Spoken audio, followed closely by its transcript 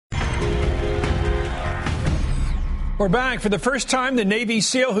We're back. For the first time, the Navy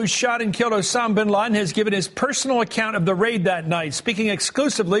SEAL who shot and killed Osama bin Laden has given his personal account of the raid that night, speaking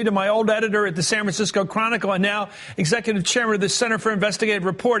exclusively to my old editor at the San Francisco Chronicle and now executive chairman of the Center for Investigative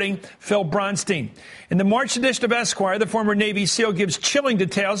Reporting, Phil Bronstein. In the March edition of Esquire, the former Navy SEAL gives chilling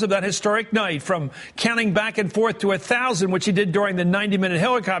details of that historic night, from counting back and forth to 1,000, which he did during the 90-minute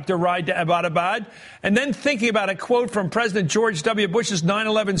helicopter ride to Abbottabad, and then thinking about a quote from President George W. Bush's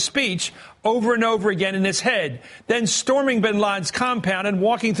 9/11 speech over and over again in his head, then storming bin Laden's compound and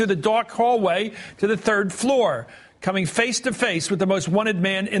walking through the dark hallway to the third floor, coming face to face with the most wanted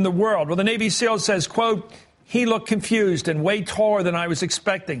man in the world. Well, the Navy SEAL says, quote, "He looked confused and way taller than I was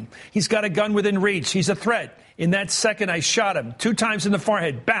expecting. He's got a gun within reach. He's a threat. In that second, I shot him 2 times in the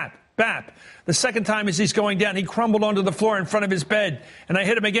forehead. Bap, bap. The second time, as he's going down, he crumbled onto the floor in front of his bed, and I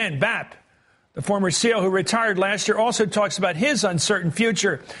hit him again. Bap." The former SEAL, who retired last year, also talks about his uncertain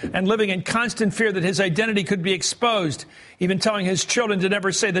future and living in constant fear that his identity could be exposed, even telling his children to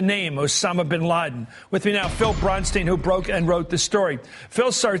never say the name Osama bin Laden. With me now, Phil Bronstein, who broke and wrote the story.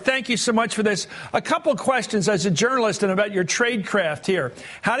 Phil, sir, thank you so much for this. A couple questions as a journalist and about your tradecraft here.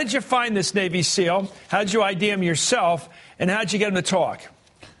 How did you find this Navy SEAL? How did you ID him yourself? And how did you get him to talk?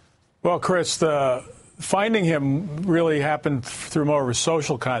 Well, Chris, finding him really happened through more of a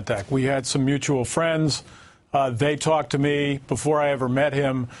social contact. We had some mutual friends. They talked to me before I ever met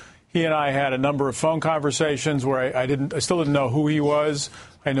him. He and I had a number of phone conversations where I still didn't know who he was.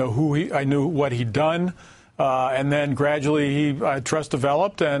 I knew what he'd done. And then gradually trust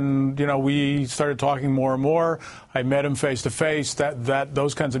developed, and, we started talking more and more. I met him face to face.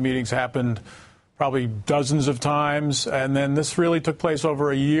 Those kinds of meetings happened probably dozens of times. And then this really took place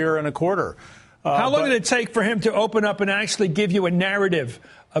over a year and a quarter. How long did it take for him to open up and actually give you a narrative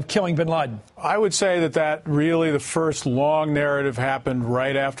of killing bin Laden? I would say that really the first long narrative happened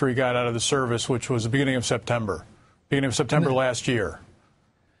right after he got out of the service, which was the beginning of September last year.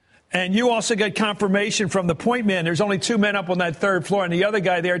 And you also got confirmation from the point man. There's only 2 men up on that third floor, and the other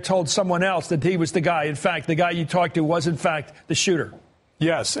guy there told someone else that he was the guy. In fact, the guy you talked to was, in fact, the shooter.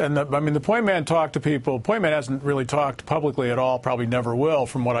 Yes, and the point man talked to people. Point man hasn't really talked publicly at all, probably never will,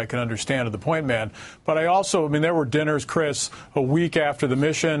 from what I can understand of the point man. But there were dinners, Chris, a week after the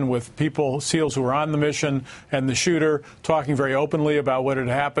mission with SEALs who were on the mission and the shooter, talking very openly about what had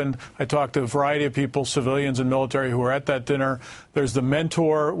happened. I talked to a variety of people, civilians and military, who were at that dinner. There's the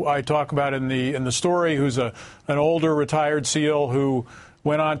mentor I talk about in the story, who's an older retired SEAL who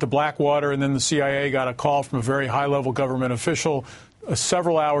went on to Blackwater, and then the CIA got a call from a very high-level government official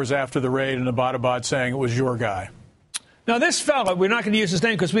several hours after the raid in Abbottabad saying it was your guy. Now, this fellow, we're not going to use his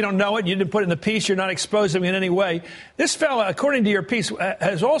name because we don't know it. You didn't put it in the piece. You're not exposing him in any way. This fellow, according to your piece,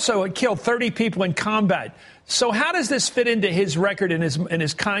 has also killed 30 people in combat. So how does this fit into his record and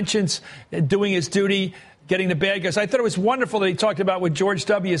his conscience, doing his duty, getting the bad guys? I thought it was wonderful that he talked about what George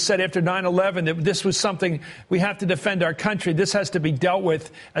W. said after 9/11, that this was something we have to defend our country. This has to be dealt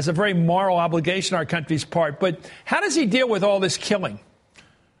with as a very moral obligation on our country's part. But how does he deal with all this killing?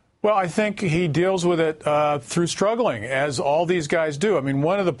 Well, I think he deals with it through struggling, as all these guys do. I mean,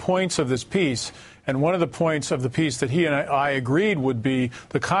 one of the points of this piece, and one of the points of the piece that he and I agreed would be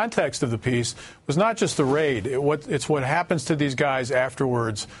the context of the piece, was not just the raid. It's what happens to these guys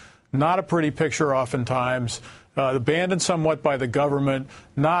afterwards. Not a pretty picture oftentimes, abandoned somewhat by the government,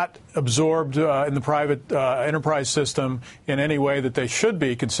 not absorbed in the private enterprise system in any way that they should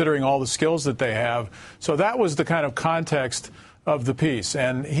be, considering all the skills that they have. So that was the kind of context of the piece.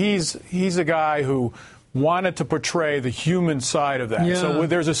 And he's a guy who wanted to portray the human side of that. Yeah. So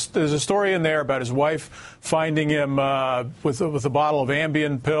there's a story in there about his wife finding him with a bottle of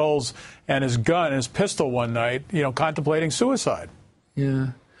Ambien pills and his gun and his pistol one night, contemplating suicide.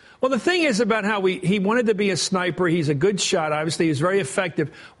 Yeah. Well, the thing is about how he wanted to be a sniper. He's a good shot. Obviously, he's very effective.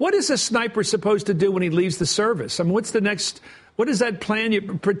 What is a sniper supposed to do when he leaves the service? I mean, what does that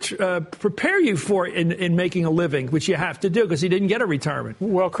plan prepare you for in making a living, which you have to do because he didn't get a retirement?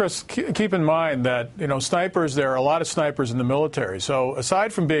 Well, Chris, keep in mind that, snipers, there are a lot of snipers in the military. So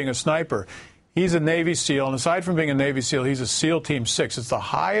aside from being a sniper, he's a Navy SEAL, and aside from being a Navy SEAL, he's a SEAL Team 6. It's the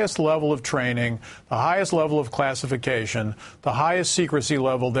highest level of training, the highest level of classification, the highest secrecy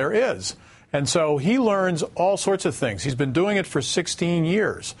level there is. And so he learns all sorts of things. He's been doing it for 16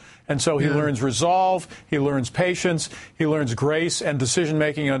 years. And so he learns resolve, he learns patience, he learns grace and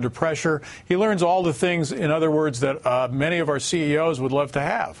decision-making under pressure. He learns all the things, in other words, that many of our CEOs would love to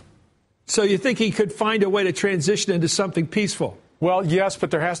have. So you think he could find a way to transition into something peaceful? Well, yes,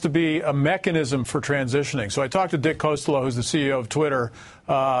 but there has to be a mechanism for transitioning. So I talked to Dick Costolo, who's the CEO of Twitter,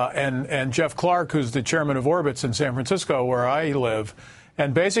 and Jeff Clark, who's the chairman of Orbitz in San Francisco, where I live.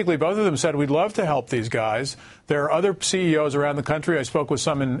 And basically, both of them said, we'd love to help these guys. There are other CEOs around the country. I spoke with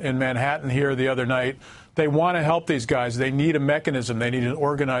some in Manhattan here the other night. They want to help these guys. They need a mechanism. They need an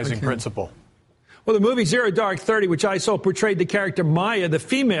organizing principle. Well, the movie Zero Dark 30, which I saw, portrayed the character Maya, the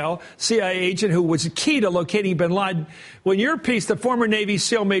female CIA agent who was key to locating bin Laden. Well, in your piece, the former Navy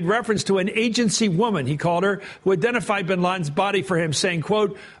SEAL made reference to an agency woman, he called her, who identified bin Laden's body for him, saying,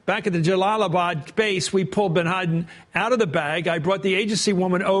 quote, back at the Jalalabad base, we pulled bin Laden out of the bag. I brought the agency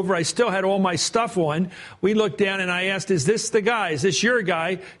woman over. I still had all my stuff on. We looked down and I asked, is this the guy? Is this your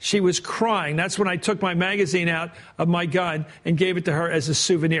guy? She was crying. That's when I took my magazine out of my gun and gave it to her as a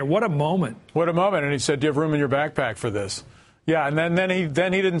souvenir. What a moment. What a moment. And he said, do you have room in your backpack for this? Yeah, and then he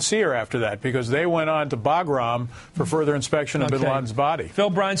didn't see her after that because they went on to Bagram for further inspection of bin Laden's body.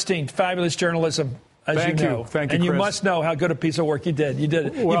 Phil Bronstein, fabulous journalism, as Thank you know. Thank you, and Chris. you must know how good a piece of work you did. You did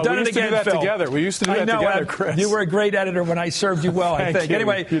it. Well, You've done it again, Phil. We used to do that together, Chris. You were a great editor when I served you well, I think. You.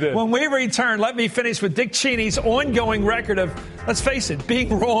 Anyway, You did. When we return, let me finish with Dick Cheney's ongoing record of, let's face it,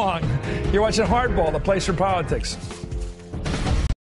 being wrong. You're watching Hardball, the place for politics.